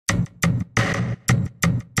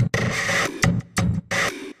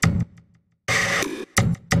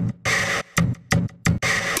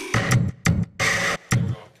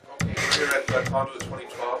Conduit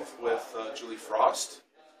 2012 with Julie Frost,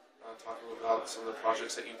 talking about some of the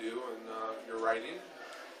projects that you do and your writing.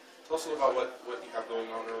 Tell us a little about what you have going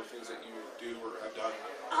on or things that you do or have done.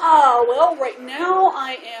 Well, right now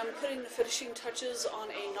I am putting the finishing touches on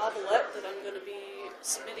a novelette that I'm going to be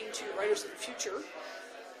submitting to Writers of the Future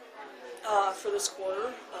for this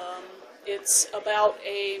quarter. It's about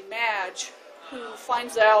a mage who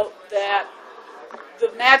finds out that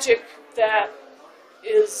the magic that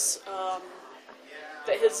is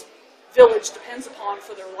that his village depends upon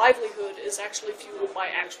for their livelihood is actually fueled by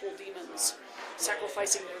actual demons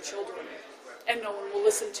sacrificing their children, and no one will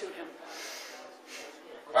listen to him.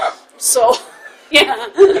 Wow. So, yeah,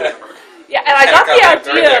 yeah, and I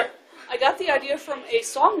got the idea from a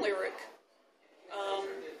song lyric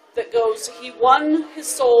that goes, "He won his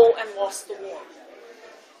soul and lost the war,"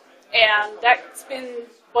 and that's been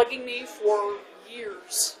bugging me for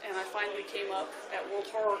years, and I finally came up at World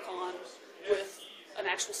Horror Con with an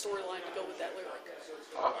actual storyline to go with that lyric.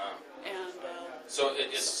 Wow. And so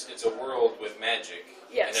it's a world with magic,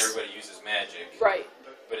 yes, and everybody uses magic, right?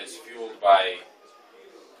 But it's fueled by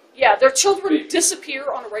their children disappear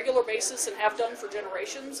on a regular basis and have done for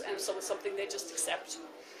generations, and so it's something they just accept.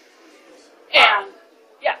 And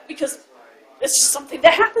yeah, because it's just something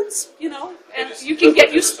that happens, you know, and you can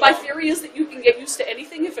get used. My theory is that you can get used to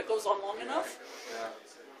anything if it goes on long enough.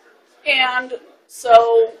 Yeah. And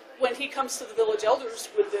so when he comes to the village elders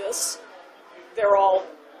with this, they're all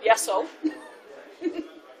yes-o.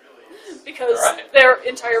 Because their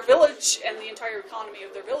entire village and the entire economy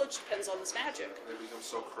of their village depends on this magic. They become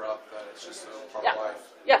so corrupt that it's just a part of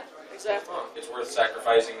life. Yeah, exactly. It's worth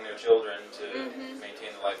sacrificing their children to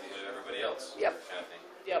maintain the livelihood of everybody else. Yep. Kind of thing.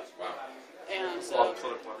 Yep. Wow. And it's a lot of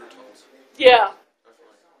political undertones. Yeah.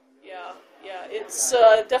 Definitely. Yeah. It's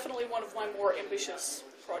definitely one of my more ambitious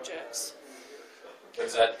projects.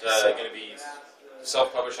 Is that going to be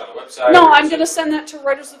self-published on the website? No, I'm going to send that to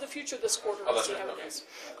Writers of the Future this quarter to see how it goes.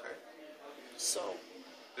 Okay. So.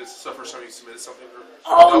 Is this the first time you submitted something?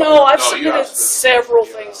 Oh no, I've submitted several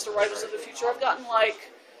things to Writers of the Future. I've gotten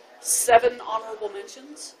like 7 honorable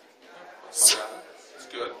mentions. So, it's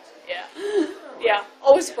good. Yeah. Yeah.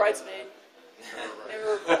 Always a bridesmaid.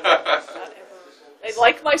 Never. Not ever. They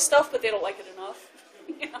like my stuff, but they don't like it enough.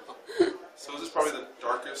 You know? So is this probably the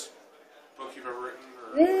darkest book you've ever written?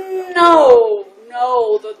 Or? No.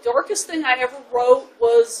 The darkest thing I ever wrote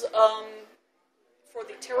was for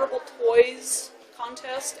the Terrible Toys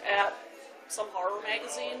contest at some horror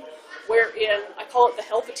magazine, wherein I call it the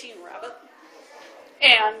Hellveteen Rabbit.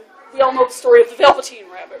 And we all know the story of the Velveteen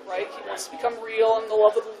Rabbit, right? He wants to become real, and the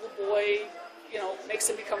love of the little boy, you know, makes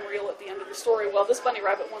him become real at the end of the story. Well, this bunny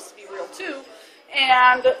rabbit wants to be real too,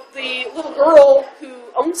 and the little girl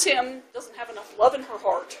who owns him doesn't have enough love in her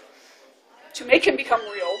heart to make him become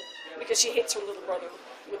real because she hates her little brother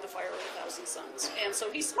with the fire of 1,000 suns. And so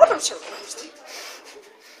he smothers her with her sleep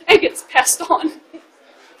and gets passed on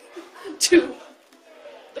to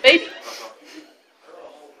the baby.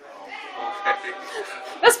 Okay.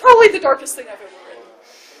 That's probably the darkest thing I've ever written.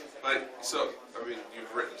 But, so, I mean,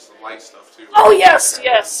 you've written some light stuff too. Oh, yes.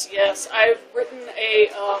 I've written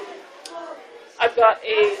I've got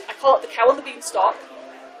I call it the Cow and the Beanstock.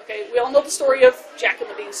 Okay, we all know the story of Jack and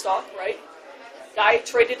the Beanstalk, right? Guy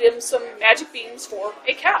traded him some magic beans for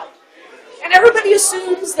a cow. And everybody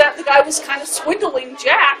assumes that the guy was kind of swindling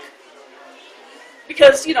Jack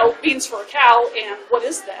because, you know, beans for a cow, and what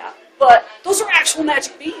is that? But those are actual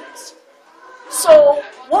magic beans. So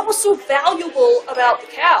what was so valuable about the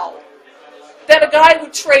cow that a guy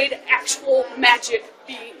would trade actual magic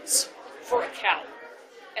beans for a cow?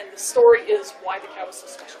 And the story is why the cow is so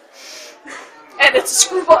special. And it's a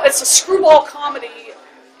screwball comedy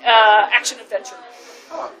action adventure.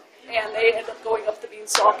 And they end up going up the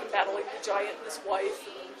beanstalk and battling the giant and his wife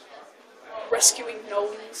and rescuing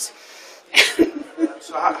gnomes.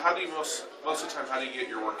 So how do you most of the time, how do you get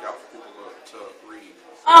your work out for people to read?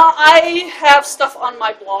 I have stuff on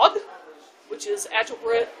my blog, which is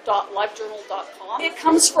AgileBrit.livejournal.com. It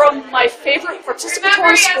comes from my favorite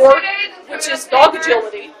participatory sport, which is dog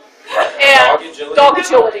agility. And dog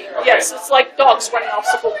agility, okay. Yes, it's like dogs running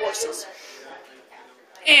obstacle courses.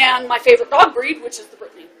 And my favorite dog breed, which is the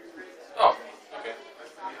Brittany. Oh, okay.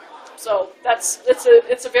 So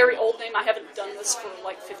it's a very old name. I haven't done this for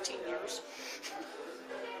like 15 years.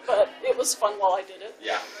 But it was fun while I did it.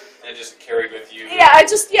 Yeah, and it just carried with you. Yeah,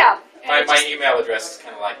 My email address is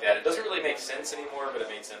kind of like that. It doesn't really make sense anymore, but it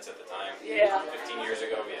made sense at the time. Yeah. 15 years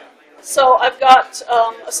ago, yeah. So I've got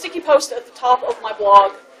a sticky post at the top of my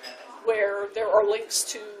blog where there are links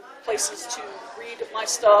to places to read my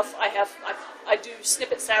stuff. I do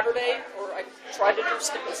Snippet Saturday, or I try to do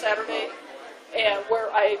Snippet Saturday, and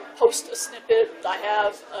where I post a snippet. I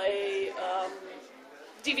have a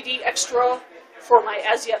DVD extra for my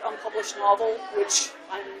as yet unpublished novel, which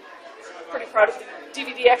I'm pretty proud of the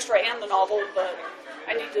DVD extra and the novel, but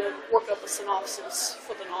I need to work up a synopsis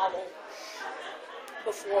for the novel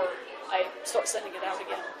before I start sending it out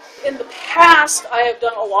again. In the past, I have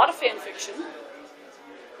done a lot of fan fiction.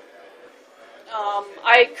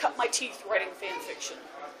 I cut my teeth writing fan fiction,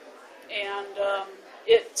 and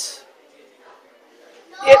it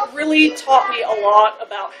really taught me a lot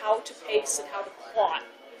about how to pace and how to plot,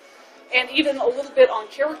 and even a little bit on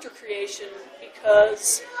character creation,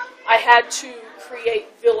 because I had to create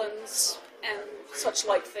villains and such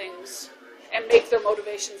like things and make their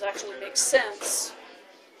motivations actually make sense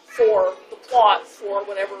for the plot for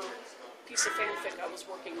whatever piece of fanfic I was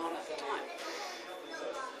working on at the time.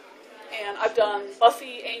 And I've done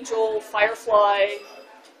Buffy, Angel, Firefly,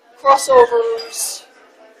 crossovers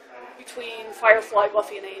between Firefly,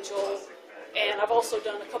 Buffy, and Angel, and I've also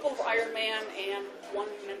done a couple of Iron Man and one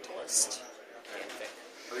Mentalist fanfic.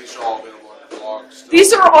 Are these all available on your blog still?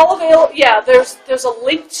 These are all available. Yeah, there's a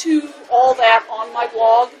link to all that on my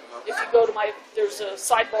blog. If you go to there's a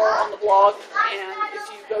sidebar on the blog, and if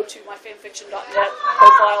you go to my fanfiction.net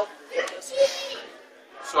profile, there it is.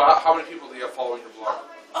 So how many people do you have following your blog?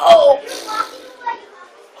 Oh,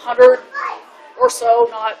 100 or so,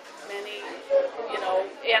 not many, you know.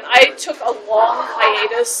 And I took a long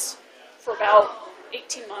hiatus for about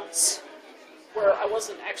 18 months where I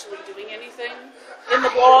wasn't actually doing anything in the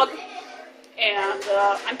blog, and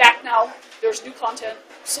I'm back now. There's new content,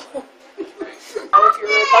 so if you're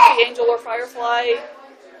a Buffy, Angel, or Firefly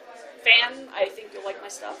fan, I think you'll like my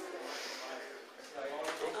stuff.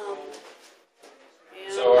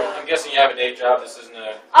 So I'm guessing you have a day job. This isn't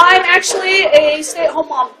a... I'm actually a stay-at-home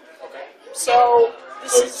mom. Okay. So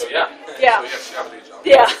this is... So yeah. Yeah. So you actually have a day job.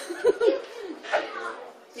 Yeah.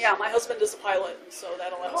 Yeah, my husband is a pilot, so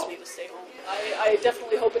that allows me to stay home. I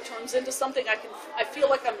definitely hope it turns into something I feel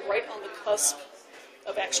like I'm right on the cusp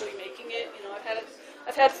of actually making it. You know,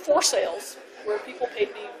 I've had 4 sales where people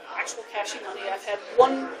paid me actual cashy money. I've had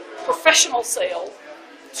 1 professional sale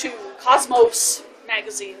to Cosmos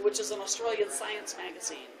magazine, which is an Australian science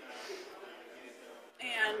magazine.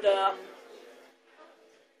 And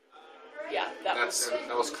yeah, that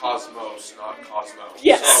was Cosmos, not Cosmo.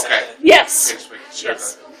 Yes. Okay. Yes. Okay, just making sure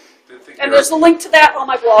And there's a link to that on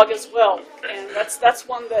my blog as well. And that's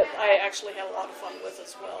one that I actually had a lot of fun with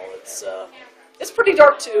as well. It's pretty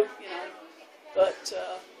dark too, you know, but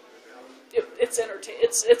it's entertaining.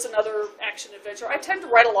 It's another action adventure. I tend to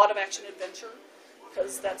write a lot of action adventure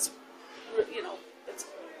because that's, you know,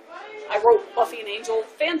 I wrote Buffy and Angel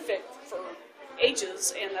fanfic for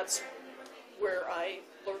ages, and that's where I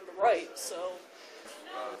learned to write. So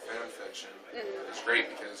fan fiction is great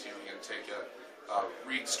because you can take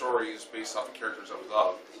read stories based off of characters that we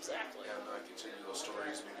love, exactly, and continue those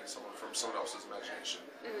stories maybe from someone else's imagination.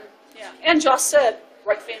 Yeah, and Joss said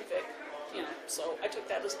write fanfic, you know, so I took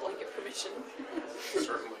that as blanket permission.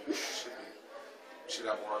 Certainly, it should be. We should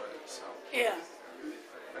have more of it. So yeah.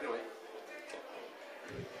 Anyway.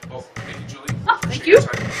 Well, thank you, Julie. Oh, thank you.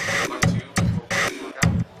 Good luck to you. Hope you work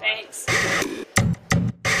out. Thanks.